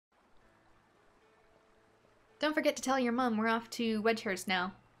Don't forget to tell your mom we're off to Wedgehurst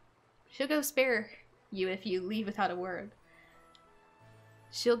now. She'll go spare you if you leave without a word.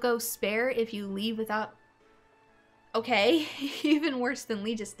 She'll go spare if you leave without... Okay, even worse than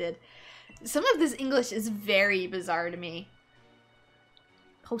Lee just did. Some of this English is very bizarre to me.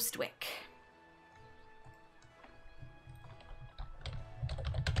 Postwick.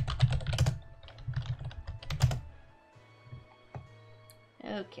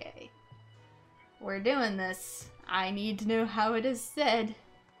 Okay. We're doing this. I need to know how it is said.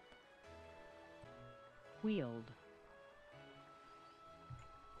 Wheeled.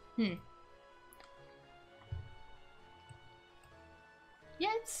 Yeah,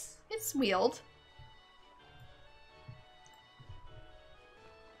 it's wheeled.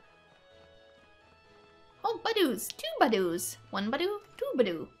 Oh, Badoos! 2 Badoos! 1 Badoo, 2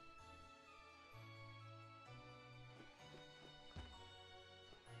 Badoo.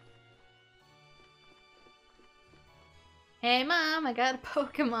 Hey Mom, I got a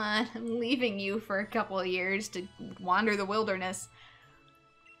Pokemon. I'm leaving you for a couple of years to wander the wilderness.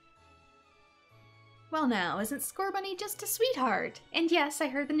 Well now, isn't Scorbunny just a sweetheart? And yes, I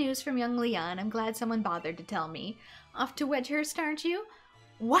heard the news from young Leon. I'm glad someone bothered to tell me. Off to Wedgehurst, aren't you?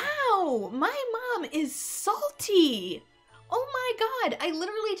 Wow! My mom is salty! Oh my god, I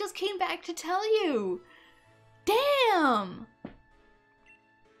literally just came back to tell you! Damn!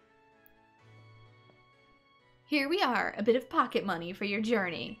 Here we are, a bit of pocket money for your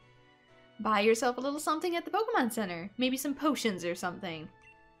journey. Buy yourself a little something at the Pokemon Center. Maybe some potions or something.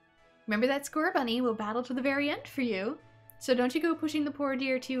 Remember that Scorbunny will battle to the very end for you. So don't you go pushing the poor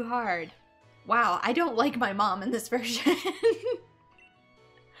dear too hard. Wow, I don't like my mom in this version.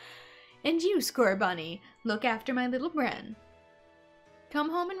 And you, Scorbunny, look after my little Bren. Come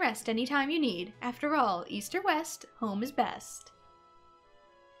home and rest any time you need. After all, east or west, home is best.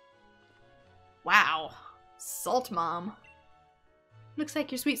 Wow. Salt Mom. Looks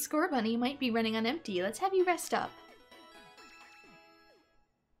like your sweet Scorbunny might be running on empty. Let's have you rest up.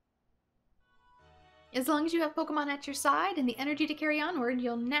 As long as you have Pokemon at your side and the energy to carry onward,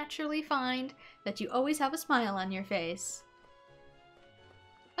 you'll naturally find that you always have a smile on your face.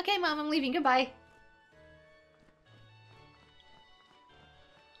 Okay, Mom, I'm leaving. Goodbye.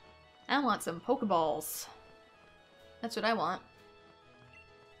 I want some Pokeballs. That's what I want.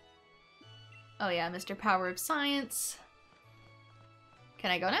 Oh yeah, Mr. Power of Science.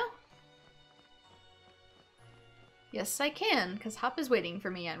 Can I go now? Yes, I can, because Hop is waiting for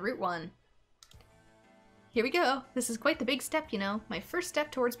me on Route 1. Here we go. This is quite the big step, you know. My first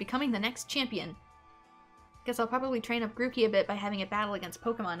step towards becoming the next champion. Guess I'll probably train up Grookey a bit by having it battle against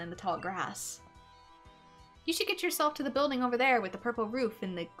Pokemon in the tall grass. You should get yourself to the building over there with the purple roof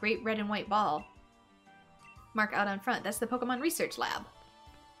and the great red and white ball. Mark out on front. That's the Pokemon Research Lab.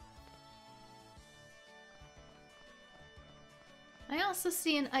 I also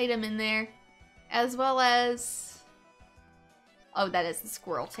see an item in there, as well as... Oh, that is the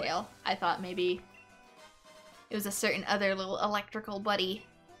squirrel tail. I thought maybe it was a certain other little electrical buddy.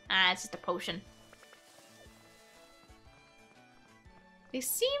 Ah, it's just a potion. They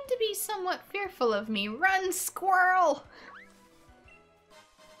seem to be somewhat fearful of me. Run, squirrel!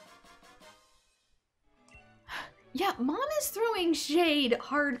 Yeah, Mom is throwing shade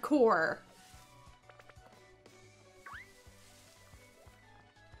hardcore.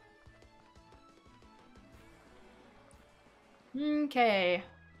 Okay,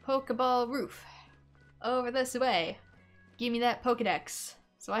 Pokeball roof. Over this way. Give me that Pokedex,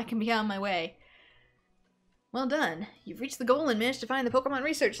 so I can be on my way. Well done. You've reached the goal and managed to find the Pokemon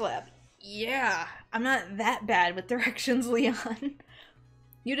Research Lab. Yeah, I'm not that bad with directions, Leon.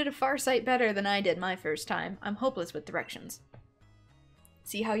 You did a far sight better than I did my first time. I'm hopeless with directions.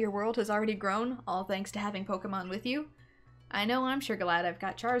 See how your world has already grown, all thanks to having Pokemon with you? I know I'm sure glad I've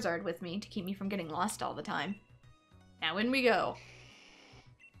got Charizard with me to keep me from getting lost all the time. Now in we go.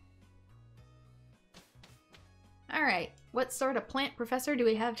 Alright, what sort of plant professor do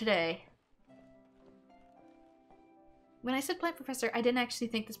we have today? When I said plant professor, I didn't actually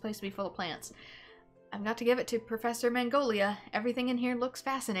think this place would be full of plants. I've got to give it to Professor Mangolia. Everything in here looks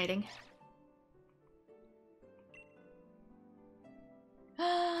fascinating.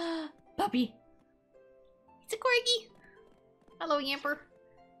 Puppy! It's a corgi! Hello, Yamper.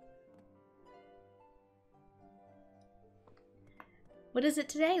 What is it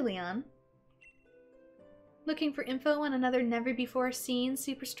today, Leon? Looking for info on another never-before-seen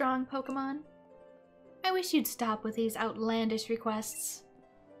super strong Pokemon? I wish you'd stop with these outlandish requests.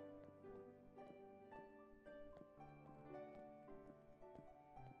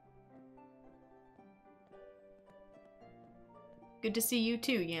 Good to see you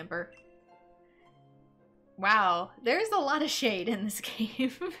too, Yamper. Wow, there's a lot of shade in this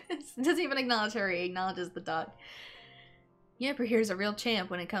game. It doesn't even acknowledge her, he acknowledges the dog. Yamper here's a real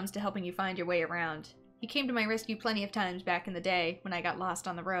champ when it comes to helping you find your way around. He came to my rescue plenty of times back in the day when I got lost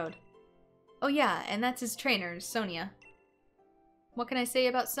on the road. Oh yeah, and that's his trainer, Sonia. What can I say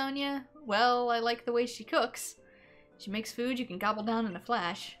about Sonia? Well, I like the way she cooks. She makes food you can gobble down in a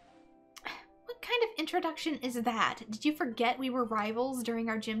flash. What kind of introduction is that? Did you forget we were rivals during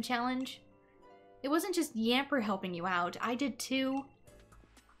our gym challenge? It wasn't just Yamper helping you out, I did too.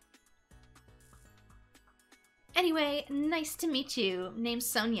 Anyway, nice to meet you. Name's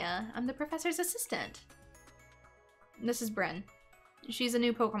Sonia. I'm the professor's assistant. This is Bren. She's a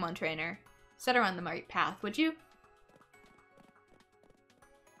new Pokemon trainer. Set her on the right path, would you?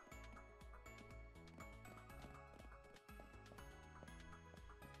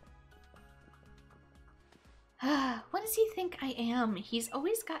 What does he think I am? He's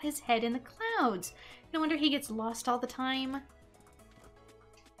always got his head in the clouds. No wonder he gets lost all the time.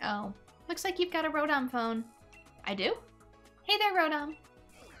 Oh, looks like you've got a Rotom phone. I do? Hey there, Rotom.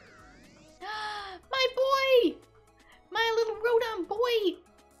 My boy! My little Rotom boy!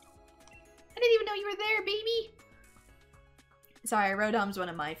 I didn't even know you were there, baby! Sorry, Rotom's one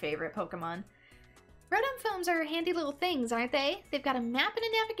of my favorite Pokemon. Rotom phones are handy little things, aren't they? They've got a map and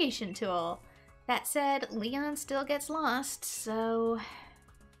a navigation tool. That said, Leon still gets lost, so...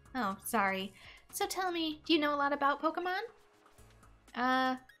 Oh, sorry. So tell me, do you know a lot about Pokemon?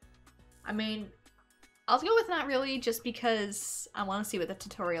 I mean, I'll go with not really, just because I want to see what the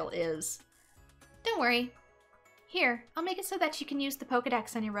tutorial is. Don't worry. Here, I'll make it so that you can use the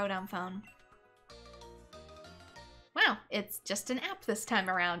Pokedex on your Rotom phone. Wow, it's just an app this time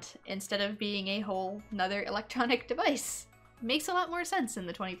around, instead of being a whole nother electronic device. Makes a lot more sense in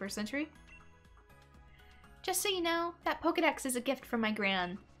the 21st century. Just so you know, that Pokedex is a gift from my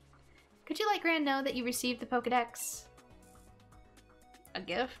Gran. Could you let Gran know that you received the Pokedex? A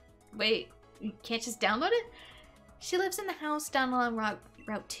gift? Wait, you can't just download it? She lives in the house down along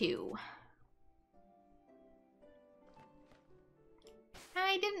Route 2.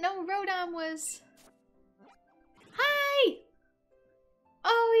 I didn't know Rotom was... Hi!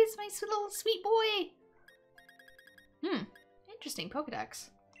 Oh, he's my little sweet boy! Interesting Pokedex.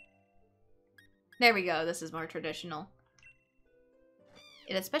 There we go, this is more traditional.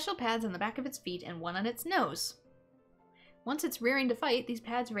 It has special pads on the back of its feet and one on its nose. Once it's rearing to fight, these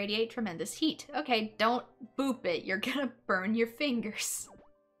pads radiate tremendous heat. Okay, don't boop it, you're gonna burn your fingers.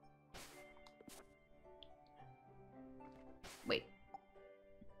 Wait.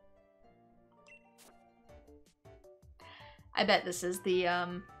 I bet this is the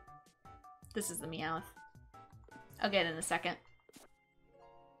Meowth. I'll get it in a second.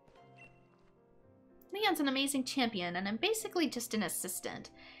 Leon's an amazing champion, and I'm basically just an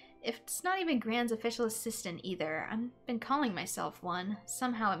assistant. It's not even Gran's official assistant either. I've been calling myself one.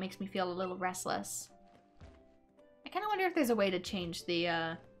 Somehow it makes me feel a little restless. I kind of wonder if there's a way to change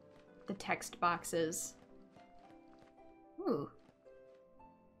the text boxes. Ooh.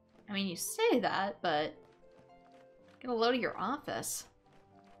 I mean, you say that, but... Get a load of your office.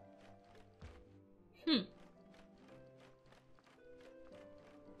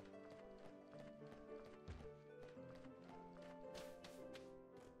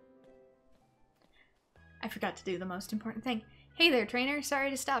 I forgot to do the most important thing. Hey there, trainer.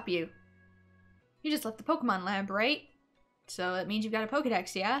 Sorry to stop you. You just left the Pokemon lab, right? So that means you've got a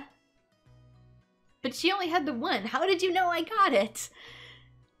Pokedex, yeah? But she only had the one. How did you know I got it?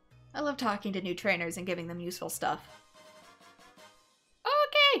 I love talking to new trainers and giving them useful stuff.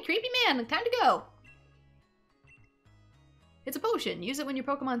 Okay, creepy man. Time to go. It's a potion. Use it when your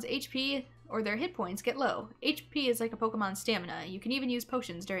Pokemon's HP or their hit points get low. HP is like a Pokemon's stamina. You can even use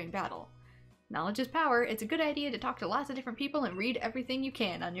potions during battle. Knowledge is power. It's a good idea to talk to lots of different people and read everything you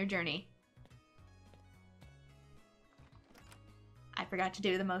can on your journey. I forgot to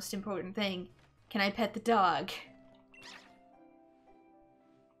do the most important thing. Can I pet the dog?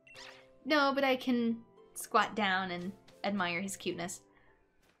 No, but I can squat down and admire his cuteness.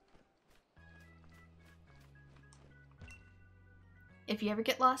 If you ever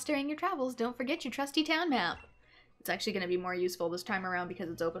get lost during your travels, don't forget your trusty town map. It's actually going to be more useful this time around because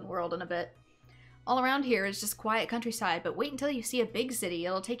it's open world in a bit. All around here is just quiet countryside, but wait until you see a big city.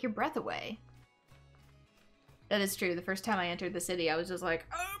 It'll take your breath away. That is true. The first time I entered the city, I was just like,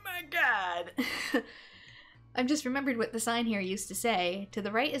 oh my god! I've just remembered what the sign here used to say. To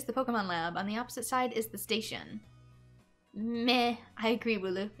the right is the Pokemon lab. On the opposite side is the station. Meh. I agree,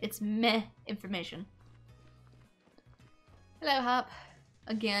 Wooloo. It's meh information. Hello, Hop.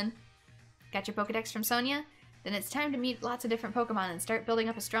 Again. Got your Pokedex from Sonia? Then it's time to meet lots of different Pokemon and start building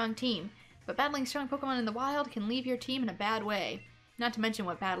up a strong team. but battling strong Pokemon in the wild can leave your team in a bad way. Not to mention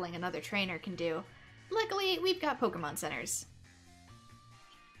what battling another trainer can do. Luckily, we've got Pokemon centers.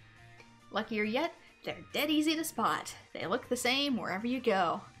 Luckier yet, they're dead easy to spot. They look the same wherever you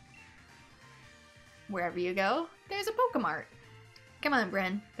go. Wherever you go, there's a Pokemart. Come on,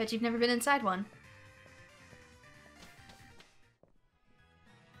 Bren. Bet you've never been inside one.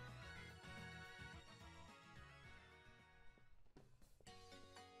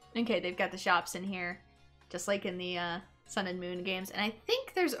 Okay, they've got the shops in here, just like in the Sun and Moon games. And I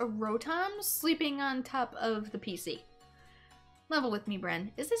think there's a Rotom sleeping on top of the PC. Level with me, Bren.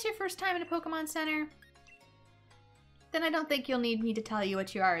 Is this your first time in a Pokemon Center? Then I don't think you'll need me to tell you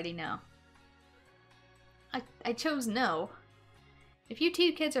what you already know. I chose no. If you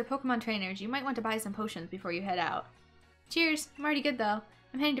two kids are Pokemon trainers, you might want to buy some potions before you head out. Cheers, I'm already good though.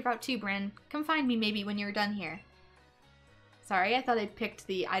 I'm heading to Route 2, Bren. Come find me maybe when you're done here. Sorry, I thought I picked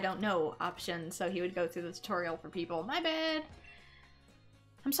the I don't know option so he would go through the tutorial for people. My bad!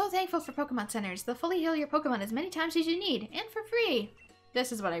 I'm so thankful for Pokemon Centers. They'll fully heal your Pokemon as many times as you need, and for free!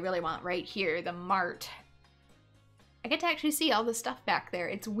 This is what I really want right here, the mart. I get to actually see all the stuff back there.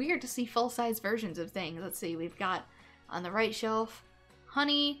 It's weird to see full-size versions of things. Let's see, we've got on the right shelf,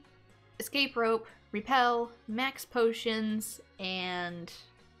 Honey, Escape Rope, Repel, Max Potions, and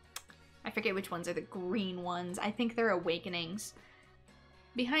I forget which ones are the green ones. I think they're Awakenings.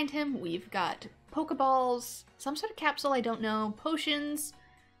 Behind him, we've got Pokeballs, some sort of capsule, I don't know, potions,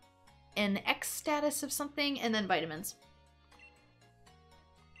 an X status of something, and then vitamins.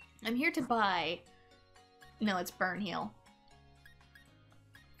 I'm here to buy... No, it's Burn Heal.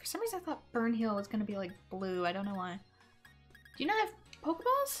 For some reason I thought Burn Heal was going to be like blue. I don't know why. Do you not have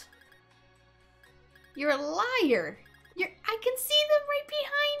Pokeballs? You're a liar! I can see them right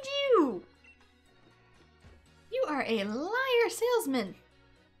behind you! You are a liar salesman!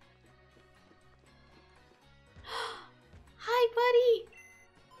 Hi, buddy!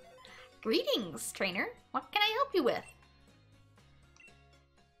 Greetings, trainer. What can I help you with?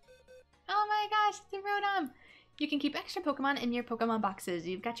 Oh my gosh, it's a Rotom! You can keep extra Pokemon in your Pokemon boxes.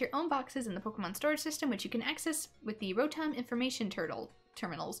 You've got your own boxes in the Pokemon storage system, which you can access with the Rotom Information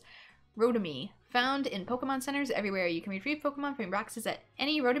Terminals. Rotomy, found in Pokemon Centers everywhere. You can retrieve Pokemon from boxes at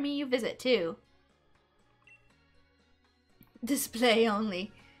any Rotomy you visit, too. Display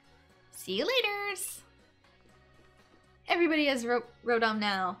only. See you laters! Everybody has Rotom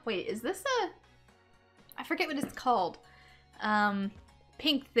now. Wait, is this a... I forget what it's called.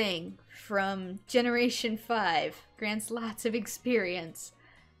 Pink thing from Generation 5. Grants lots of experience.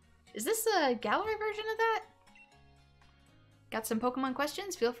 Is this a Galar version of that? Got some Pokemon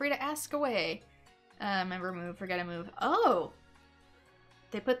questions? Feel free to ask away. Remember a move, forget a move. Oh!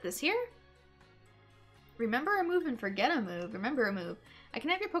 They put this here? Remember a move and forget a move. Remember a move. I can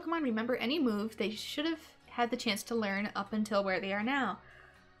have your Pokemon remember any move they should have had the chance to learn up until where they are now.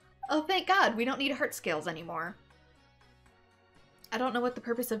 Oh, thank God, we don't need heart scales anymore. I don't know what the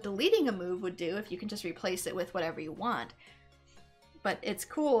purpose of deleting a move would do if you can just replace it with whatever you want. But it's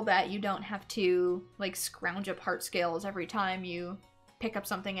cool that you don't have to, like, scrounge up heart scales every time you pick up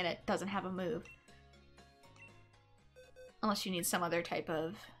something and it doesn't have a move. Unless you need some other type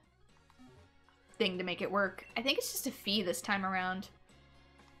of thing to make it work. I think it's just a fee this time around.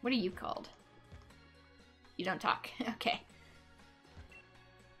 What are you called? You don't talk. Okay.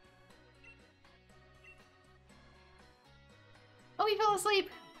 Oh, he fell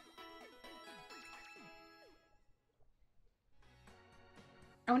asleep!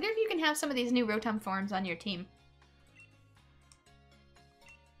 I wonder if you can have some of these new Rotom forms on your team.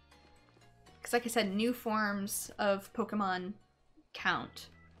 Because like I said, new forms of Pokemon count.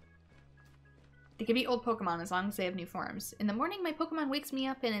 They can be old Pokemon as long as they have new forms. In the morning, my Pokemon wakes me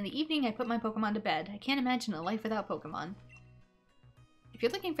up, and in the evening, I put my Pokemon to bed. I can't imagine a life without Pokemon. If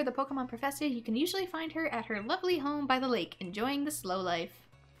you're looking for the Pokemon Professor, you can usually find her at her lovely home by the lake, enjoying the slow life.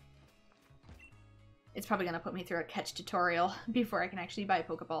 It's probably going to put me through a catch tutorial before I can actually buy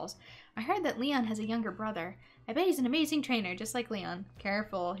Pokeballs. I heard that Leon has a younger brother. I bet he's an amazing trainer, just like Leon.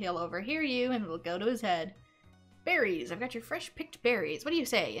 Careful, he'll overhear you and will go to his head. Berries! I've got your fresh picked berries. What do you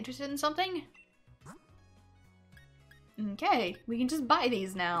say? Interested in something? Okay, we can just buy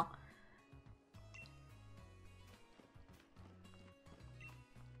these now.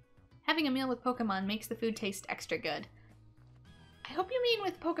 Having a meal with Pokemon makes the food taste extra good. I hope you mean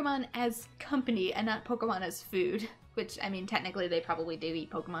with Pokemon as company and not Pokemon as food. Which, I mean, technically they probably do eat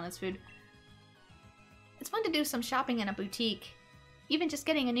Pokemon as food. It's fun to do some shopping in a boutique. Even just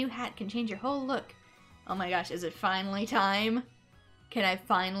getting a new hat can change your whole look. Oh my gosh, is it finally time? Can I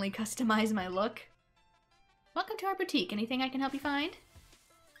finally customize my look? Welcome to our boutique. Anything I can help you find?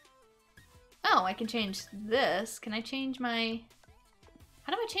 Oh, I can change this. Can I change my...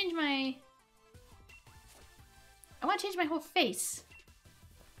 How do I change my... I want to change my whole face.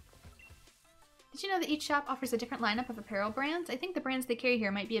 Did you know that each shop offers a different lineup of apparel brands? I think the brands they carry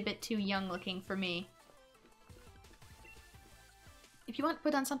here might be a bit too young looking for me. If you want to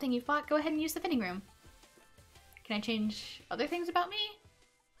put on something you've bought, go ahead and use the fitting room. Can I change other things about me?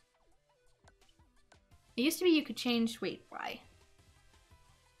 It used to be you could change... Wait, why?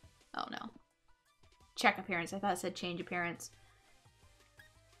 Oh no. Check appearance. I thought it said change appearance.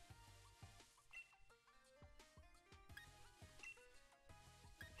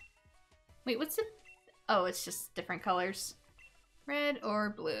 Wait, what's the... Oh, it's just different colors. Red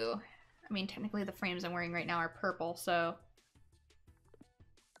or blue. I mean, technically the frames I'm wearing right now are purple, so...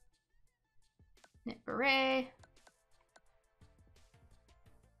 Knit beret.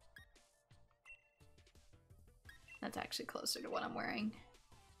 That's actually closer to what I'm wearing.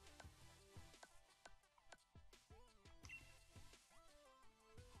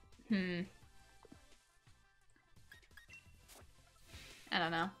 I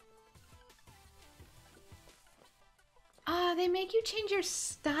don't know. Ah, they make you change your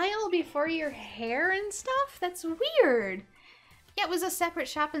style before your hair and stuff? That's weird. Yeah, it was a separate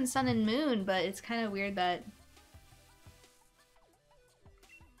shop in Sun and Moon, but it's kind of weird that...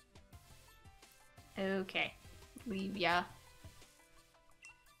 Okay. Leave, yeah.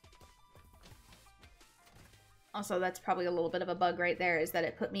 Also, that's probably a little bit of a bug right there, is that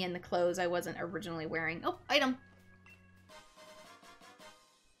it put me in the clothes I wasn't originally wearing. Oh, item!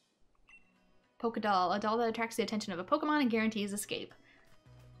 Pokedoll, a doll that attracts the attention of a Pokemon and guarantees escape.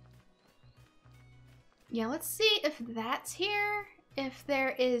 Yeah, let's see if that's here. If there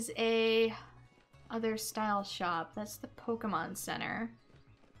is a other style shop. That's the Pokemon Center.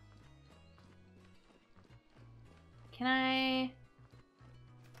 Can I...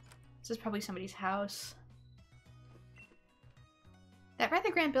 This is probably somebody's house. That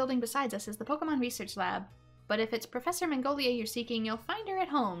rather grand building beside us is the Pokemon Research Lab. But if it's Professor Mongolia you're seeking, you'll find her at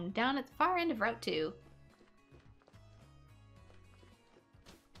home, down at the far end of Route 2.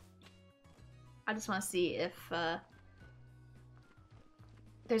 I just want to see if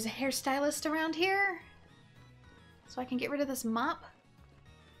there's a hairstylist around here, so I can get rid of this mop.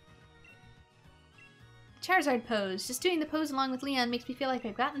 Charizard pose. Just doing the pose along with Leon makes me feel like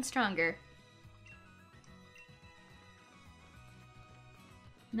I've gotten stronger.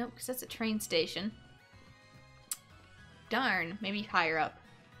 Nope, because that's a train station. Darn, maybe higher up.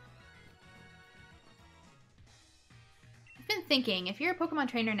 I've been thinking, if you're a Pokemon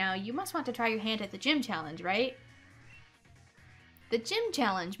trainer now, you must want to try your hand at the Gym Challenge, right? The Gym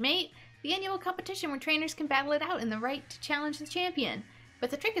Challenge, mate! The annual competition where trainers can battle it out in the right to challenge the champion. But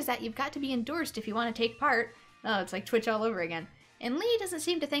the trick is that you've got to be endorsed if you want to take part. Oh, it's like Twitch all over again. And Lee doesn't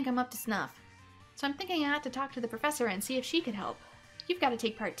seem to think I'm up to snuff. So I'm thinking I ought to talk to the professor and see if she could help. You've got to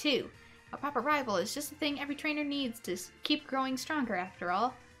take part too. A proper rival is just the thing every trainer needs to keep growing stronger after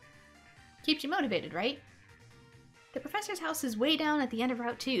all. Keeps you motivated, right? The professor's house is way down at the end of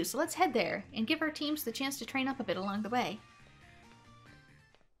Route 2, so let's head there and give our teams the chance to train up a bit along the way.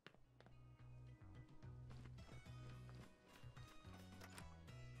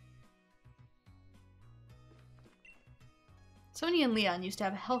 Sonia and Leon used to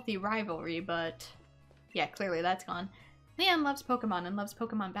have a healthy rivalry, but yeah, clearly that's gone. Leon loves Pokemon and loves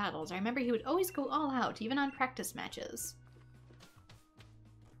Pokemon battles. I remember he would always go all out, even on practice matches.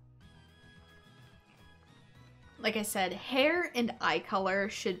 Like I said, hair and eye color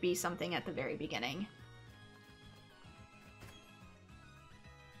should be something at the very beginning.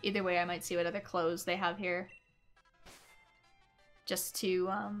 Either way, I might see what other clothes they have here. Just to,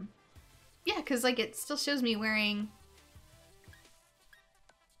 yeah, because, like, it still shows me wearing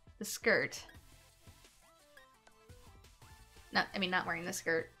the skirt. Not wearing the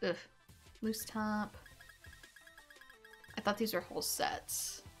skirt. Ugh. Loose top. I thought these were whole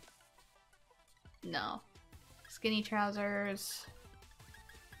sets. No. Skinny trousers.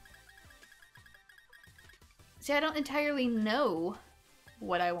 See, I don't entirely know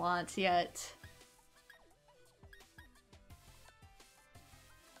what I want yet.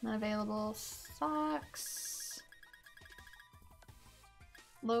 Not available. Socks.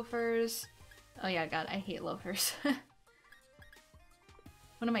 Loafers. Oh yeah, God, I hate loafers.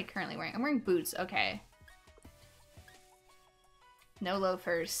 What am I currently wearing? I'm wearing boots. Okay. No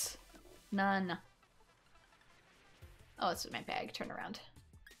loafers. None. Oh, it's in my bag. Turn around.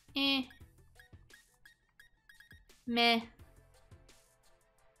 Eh. Meh.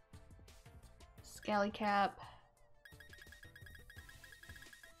 Scally cap.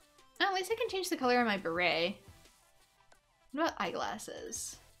 Oh, at least I can change the color of my beret. What about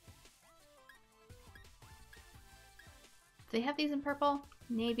eyeglasses? Do they have these in purple?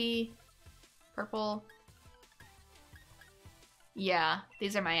 Navy, purple. Yeah,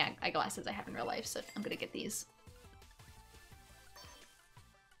 these are my eyeglasses I have in real life, so I'm gonna get these.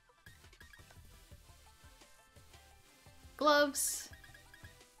 Gloves.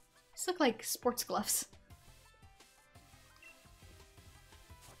 These look like sports gloves.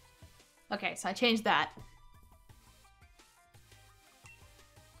 Okay, so I changed that.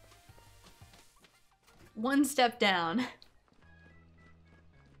 One step down.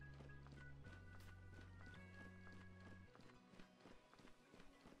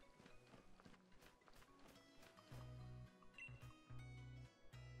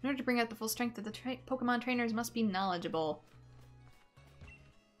 In order to bring out the full strength of the Pokemon trainers must be knowledgeable.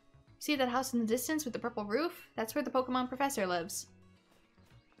 See that house in the distance with the purple roof? That's where the Pokemon professor lives.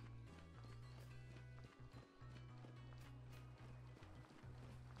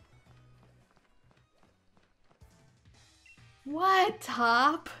 What,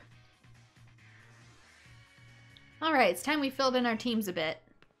 Top? Alright, it's time we filled in our teams a bit.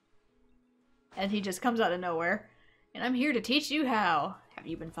 And he just comes out of nowhere. And I'm here to teach you how. Have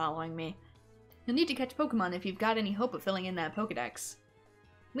you been following me? You'll need to catch Pokemon if you've got any hope of filling in that Pokedex.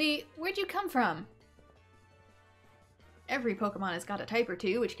 Lee, where'd you come from? Every Pokemon has got a type or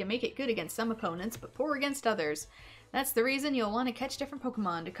two, which can make it good against some opponents, but poor against others. That's the reason you'll want to catch different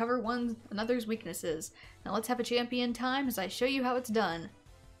Pokemon to cover one another's weaknesses. Now let's have a champion time as I show you how it's done.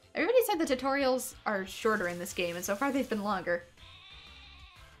 Everybody said the tutorials are shorter in this game, and so far they've been longer.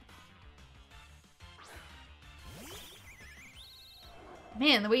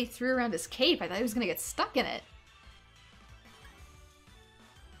 Man, the way he threw around his cape, I thought he was gonna get stuck in it.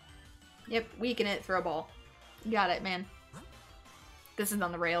 Yep, weaken it, throw a ball. Got it, man. This is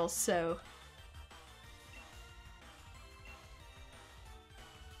on the rails, so...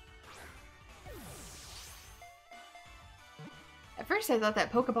 At first I thought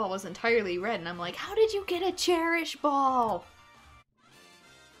that Pokeball was entirely red, and I'm like, how did you get a Cherish Ball?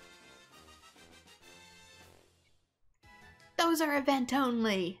 Those are event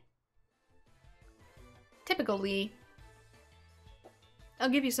only. Typical Lee. I'll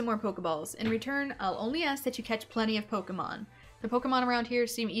give you some more Pokeballs. In return, I'll only ask that you catch plenty of Pokemon. The Pokemon around here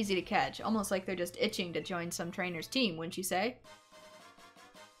seem easy to catch, almost like they're just itching to join some trainer's team, wouldn't you say?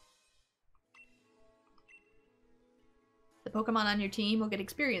 The Pokemon on your team will get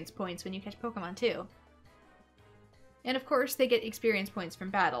experience points when you catch Pokemon too. And of course, they get experience points from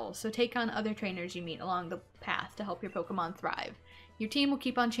battle, so take on other trainers you meet along the path to help your Pokemon thrive. Your team will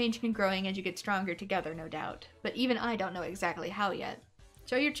keep on changing and growing as you get stronger together, no doubt. But even I don't know exactly how yet.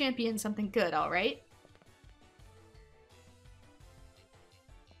 Show your champion something good, alright?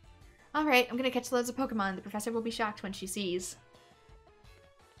 Alright, I'm gonna catch loads of Pokemon. The professor will be shocked when she sees...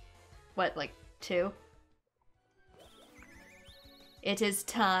 What, like 2? It is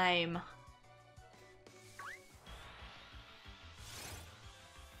time.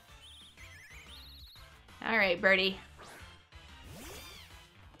 Alright, birdie.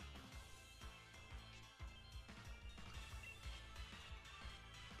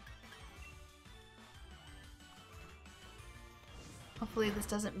 Hopefully this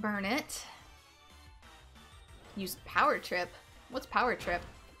doesn't burn it. Use Power Trip. What's Power Trip?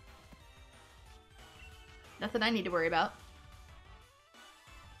 Nothing I need to worry about.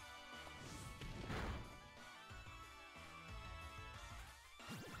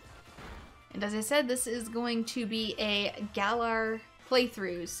 And as I said, this is going to be a Galar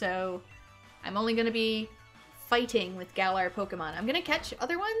playthrough, so I'm only going to be fighting with Galar Pokemon. I'm going to catch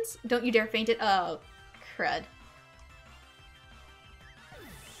other ones. Don't you dare faint it. Oh, crud.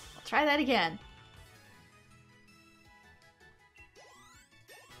 I'll try that again.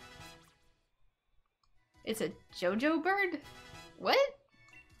 It's a JoJo bird? What?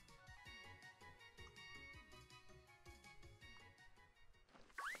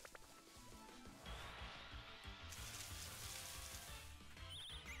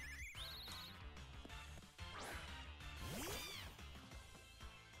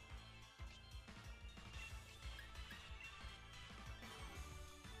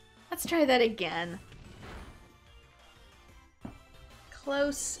 Let's try that again.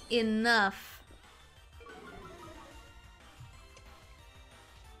 Close enough.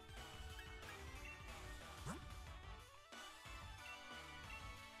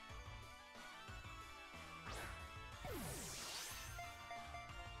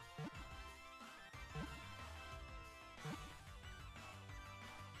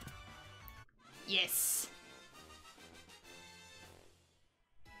 Yes.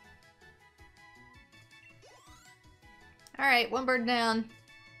 Alright, one bird down.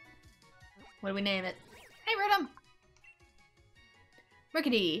 What do we name it? Hey, Rotom!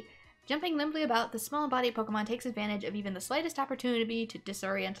 Mercady. Jumping nimbly about, the small-bodied Pokemon takes advantage of even the slightest opportunity to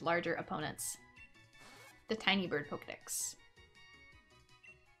disorient larger opponents. The Tiny Bird Pokedex.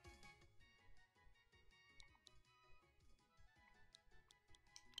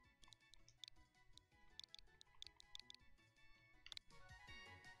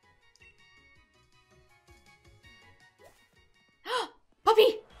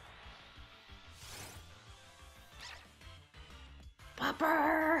 Puppy!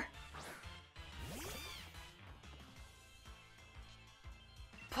 Popper!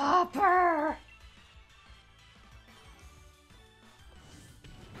 Popper!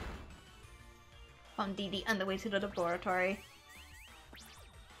 Found Dee on the way to the laboratory.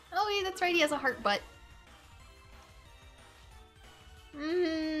 Oh yeah, that's right, he has a heart butt.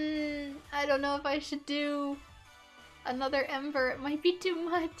 I don't know if I should do another Ember. It might be too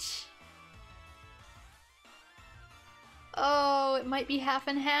much. Oh, it might be half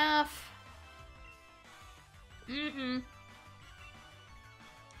and half.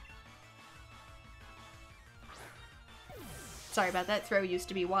 Sorry about that. Throw used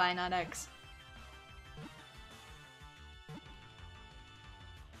to be Y, not X.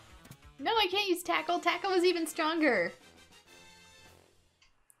 No, I can't use Tackle. Tackle is even stronger.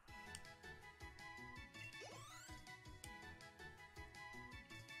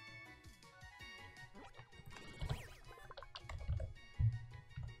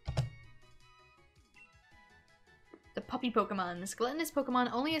 The puppy Pokemon. This gluttonous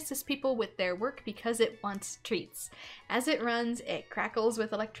Pokemon only assists people with their work because it wants treats. As it runs, it crackles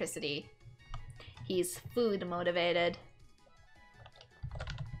with electricity. He's food motivated.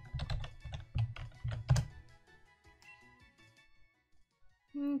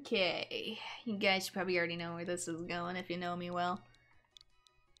 Okay, you guys probably already know where this is going if you know me well.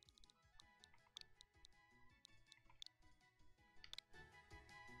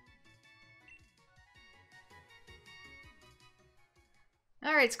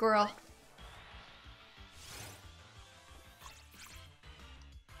 Alright, squirrel.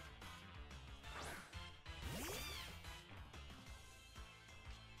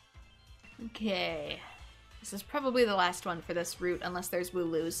 Okay. This is probably the last one for this route, unless there's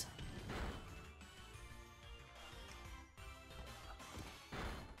Wooloos.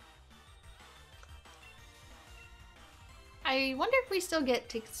 I wonder if we still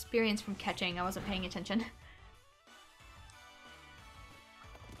get experience from catching. I wasn't paying attention.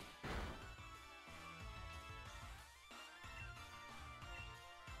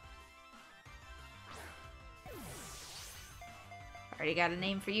 Already got a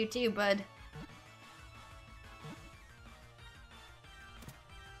name for you too, bud.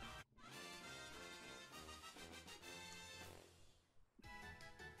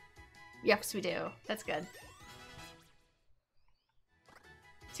 Yes, we do. That's good.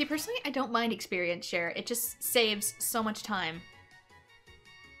 See, personally, I don't mind experience share. It just saves so much time.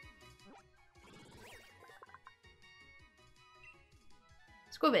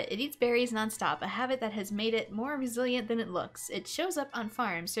 Squibbit. It eats berries nonstop, a habit that has made it more resilient than it looks. It shows up on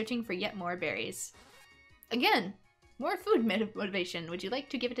farms searching for yet more berries. Again, more food motivation. Would you like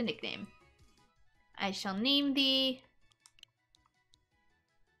to give it a nickname? I shall name thee...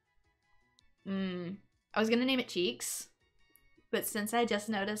 I was gonna name it Cheeks, but since I just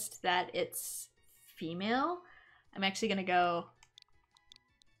noticed that it's female, I'm actually gonna go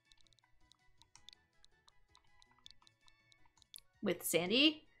with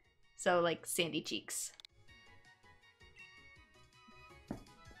Sandy. So, like, Sandy Cheeks.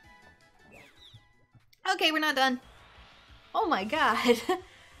 Okay, we're not done. Oh my god.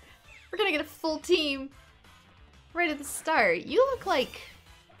 We're gonna get a full team right at the start. You look like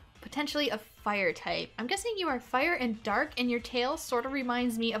potentially a fire type. I'm guessing you are fire and dark, and your tail sort of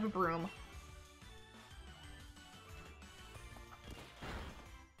reminds me of a broom.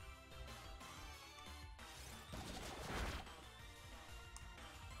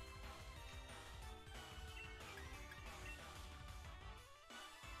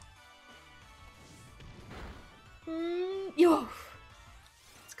 Yo!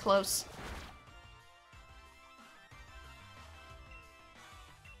 It's close.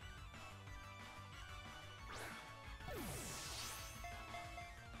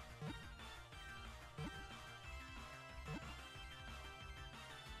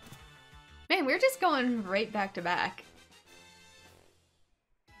 Man, we're just going right back to back.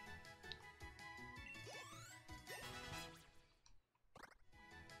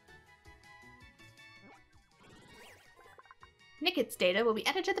 Nicket's data will be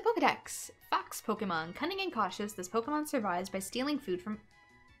added to the Pokedex. Fox Pokemon. Cunning and cautious, this Pokemon survives by stealing food from...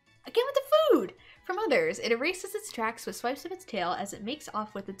 Again with the food! From others, it erases its tracks with swipes of its tail as it makes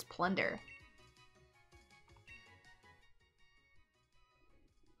off with its plunder.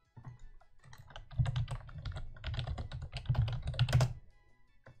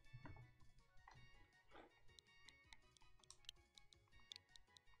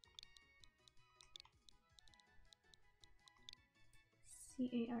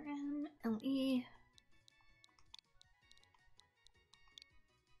 CARMLE.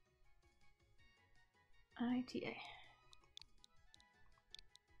 ITA.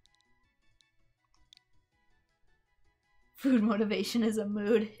 Food motivation is a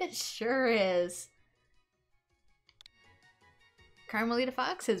mood. It sure is. Carmelita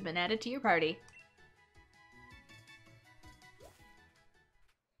Fox has been added to your party.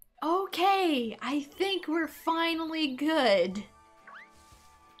 Okay, I think we're finally good.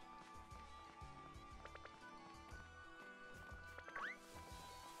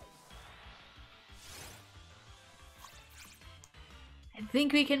 I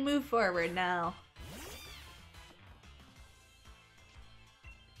think we can move forward now.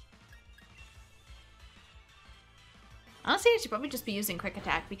 Honestly, I should probably just be using quick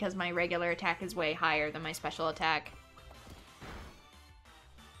attack because my regular attack is way higher than my special attack.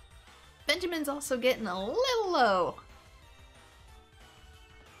 Benjamin's also getting a little low.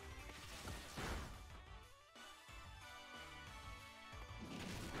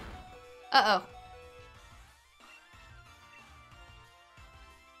 Uh-oh.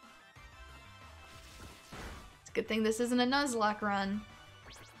 It's a good thing this isn't a Nuzlocke run.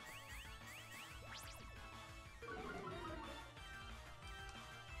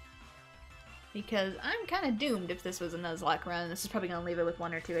 Because I'm kind of doomed if this was a Nuzlocke run. This is probably going to leave it with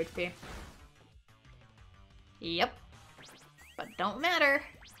 1 or 2 HP. Yep. But don't matter.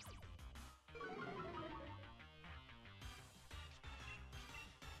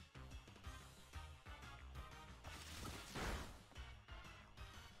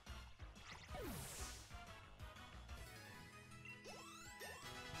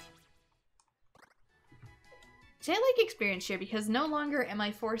 See, I like experience share because no longer am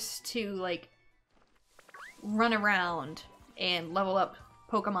I forced to, like, run around and level up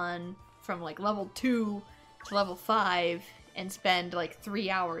Pokemon from, like, level 2 to level 5 and spend, like, 3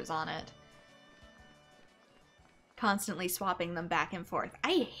 hours on it. Constantly swapping them back and forth.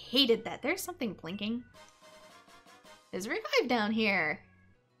 I hated that. There's something blinking. There's a revive down here.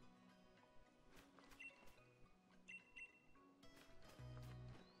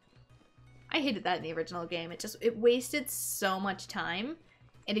 I hated that in the original game. It wasted so much time,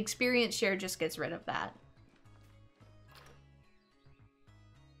 and experience share just gets rid of that.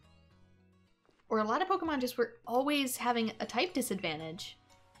 Or a lot of Pokemon just were always having a type disadvantage.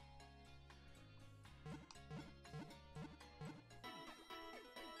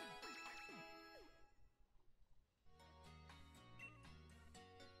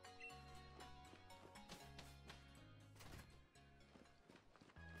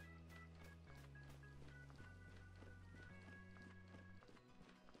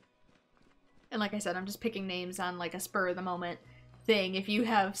 And like I said, I'm just picking names on like a spur of the moment thing. If you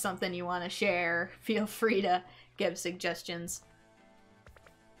have something you want to share, feel free to give suggestions.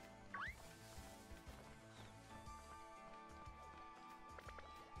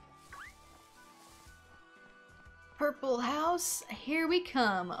 Purple House, here we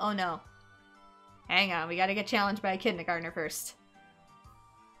come. Oh no. Hang on, we gotta get challenged by a kindergartner first.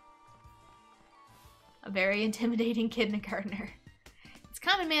 A very intimidating kindergartner. It's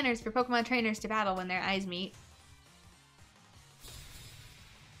common manners for Pokemon trainers to battle when their eyes meet.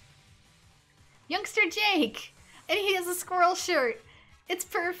 Youngster Jake! And he has a squirrel shirt. It's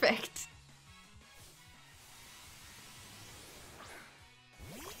perfect.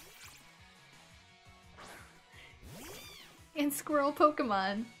 And squirrel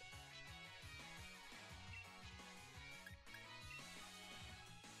Pokemon.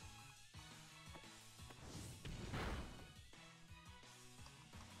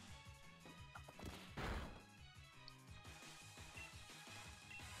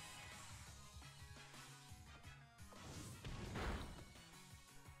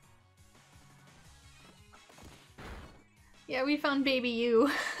 Yeah, we found baby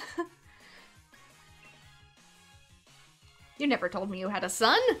you. You never told me you had a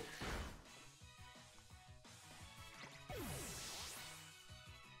son.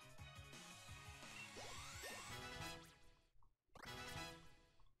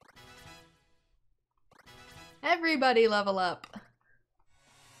 Everybody level up.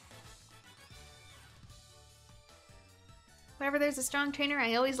 Whenever there's a strong trainer,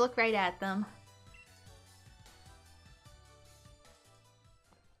 I always look right at them.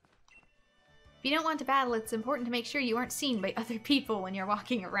 If you don't want to battle, it's important to make sure you aren't seen by other people when you're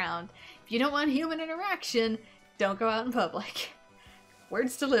walking around. If you don't want human interaction, don't go out in public.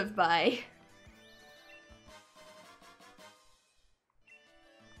 Words to live by.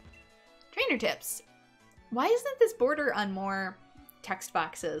 Trainer tips. Why isn't this border on more text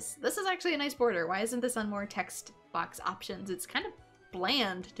boxes? This is actually a nice border. Why isn't this on more text box options? It's kind of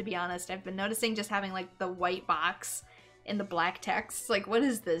bland, to be honest. I've been noticing just having like the white box and the black text. Like, what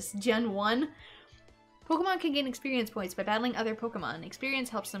is this? Gen 1? Pokemon can gain experience points by battling other Pokemon. Experience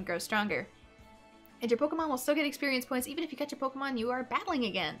helps them grow stronger. And your Pokemon will still get experience points even if you catch a Pokemon you are battling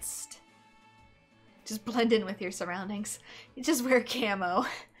against. Just blend in with your surroundings. You just wear camo.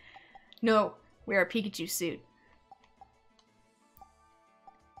 No, wear a Pikachu suit.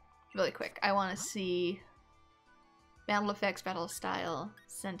 Really quick, I want to see battle effects, battle style,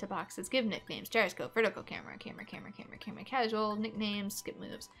 send to boxes, give nicknames, gyroscope, vertical camera, camera, casual, nicknames, skip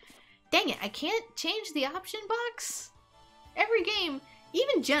moves. Dang it, I can't change the option box? Every game,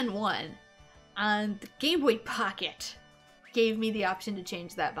 even Gen 1, on the Game Boy Pocket, gave me the option to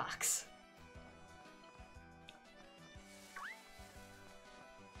change that box.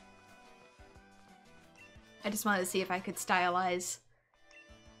 I just wanted to see if I could stylize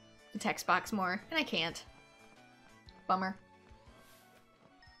the text box more, and I can't. Bummer.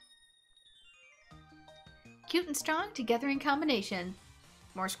 Cute and strong together in combination.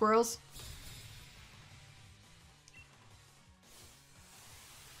 More squirrels.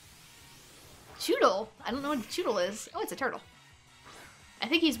 Choodle? I don't know what a Choodle is. Oh, it's a turtle. I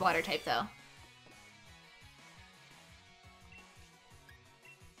think he's water type though.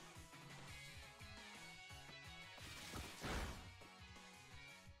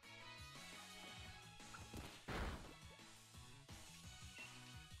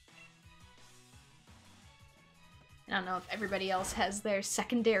 I don't know if everybody else has their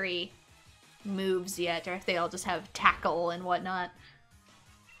secondary moves yet, or if they all just have tackle and whatnot.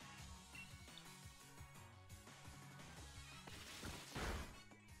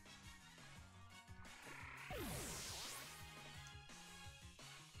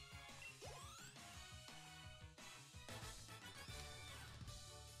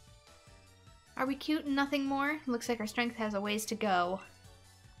 Are we cute and nothing more? Looks like our strength has a ways to go.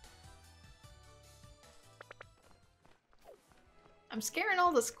 I'm scaring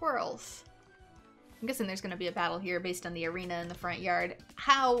all the squirrels. I'm guessing there's gonna be a battle here based on the arena in the front yard.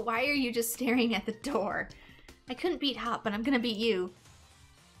 How? Why are you just staring at the door? I couldn't beat Hop, but I'm gonna beat you.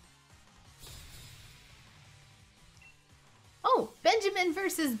 Oh, Benjamin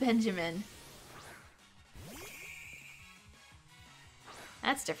versus Benjamin.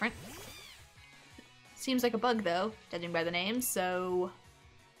 That's different. Seems like a bug though, judging by the name, so...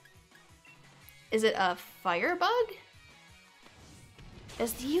 Is it a fire bug?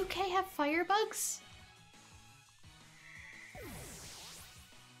 Does the UK have firebugs?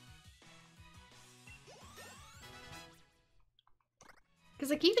 Because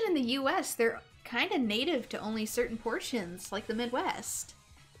like even in the US, they're kind of native to only certain portions, like the Midwest.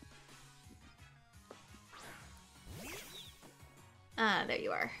 Ah, there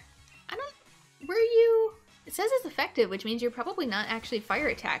you are. Were you... It says it's effective, which means you're probably not actually fire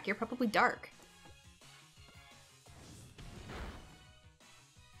attack. You're probably dark.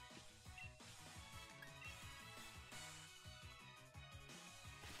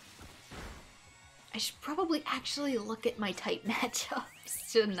 I should probably actually look at my type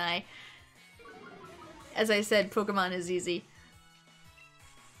matchups, shouldn't I? As I said, Pokemon is easy.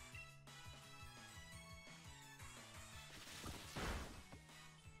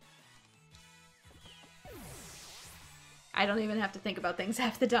 I don't even have to think about things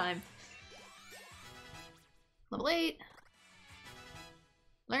half the time. Level 8.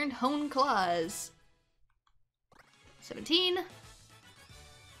 Learned Hone Claws. 17.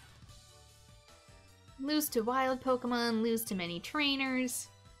 Lose to wild Pokemon, lose to many trainers.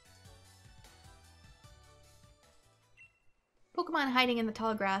 Pokemon hiding in the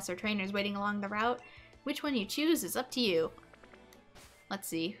tall grass or trainers waiting along the route. Which one you choose is up to you. Let's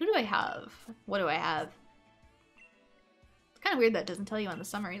see, who do I have? What do I have? It's kind of weird that doesn't tell you on the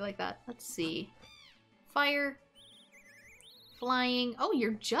summary like that. Let's see. Fire. Flying. Oh, you're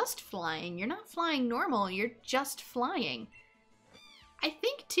just flying. You're not flying normal, you're just flying. I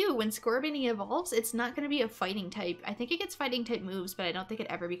think, too, when Scorbunny evolves, it's not going to be a fighting type. I think it gets fighting type moves, but I don't think it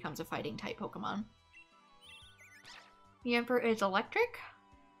ever becomes a fighting type Pokemon. The Emperor is electric?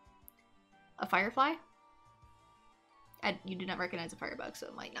 A Firefly? You do not recognize a Firebug, so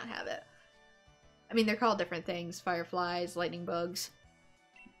it might not have it. I mean, they're called different things. Fireflies, lightning bugs.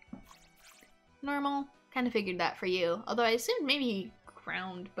 Normal. Kind of figured that for you. Although I assumed maybe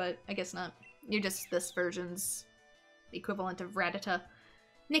ground, but I guess not. You're just this version's equivalent of Rattata.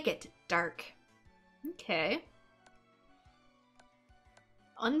 Nickit, dark. Okay.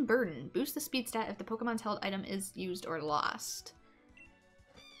 Unburden. Boost the speed stat if the Pokemon's held item is used or lost.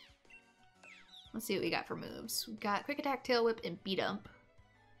 Let's see what we got for moves. We've got Quick Attack, Tail Whip, and Beat Up.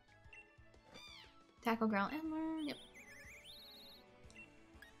 Tackle, Growl, and Learn. Yep.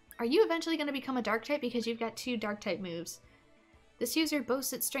 Are you eventually going to become a Dark type? Because you've got 2 Dark type moves. This user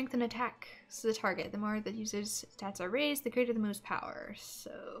boasts its strength and attack to the target. The more the user's stats are raised, the greater the move's power.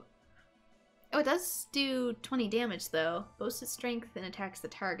 So... Oh, it does do 20 damage, though. Boasts its strength and attacks the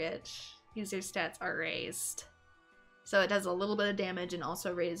target. User's stats are raised. So it does a little bit of damage and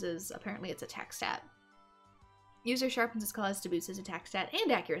also raises, apparently, its attack stat. User sharpens its claws to boost his attack stat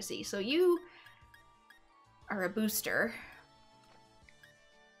and accuracy. So you are a booster.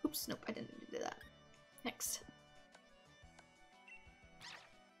 Oops, nope, I didn't do that. Next.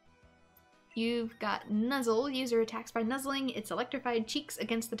 You've got Nuzzle. User attacks by nuzzling its electrified cheeks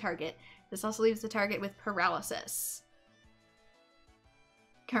against the target. This also leaves the target with paralysis.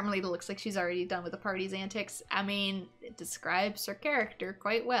 Carmelita looks like she's already done with the party's antics. I mean, it describes her character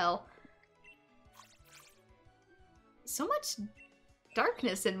quite well. So much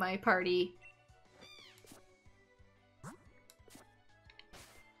darkness in my party.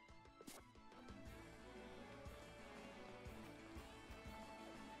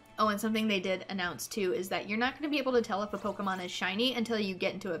 Oh, and something they did announce too is that you're not going to be able to tell if a Pokemon is shiny until you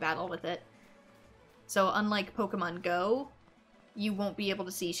get into a battle with it. So unlike Pokemon Go, you won't be able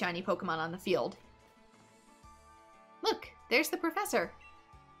to see shiny Pokemon on the field. Look, there's the professor.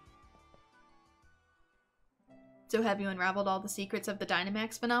 So have you unraveled all the secrets of the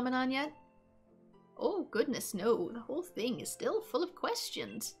Dynamax phenomenon yet? Oh goodness, no. The whole thing is still full of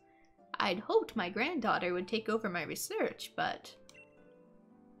questions. I'd hoped my granddaughter would take over my research, but...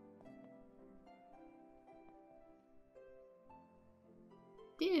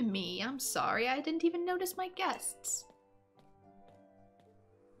 Dear me, I'm sorry, I didn't even notice my guests.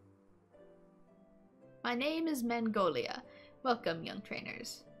 My name is Mangolia. Welcome, young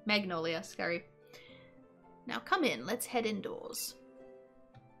trainers. Magnolia, sorry. Now come in, let's head indoors.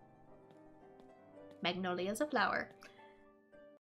 Magnolia's a flower.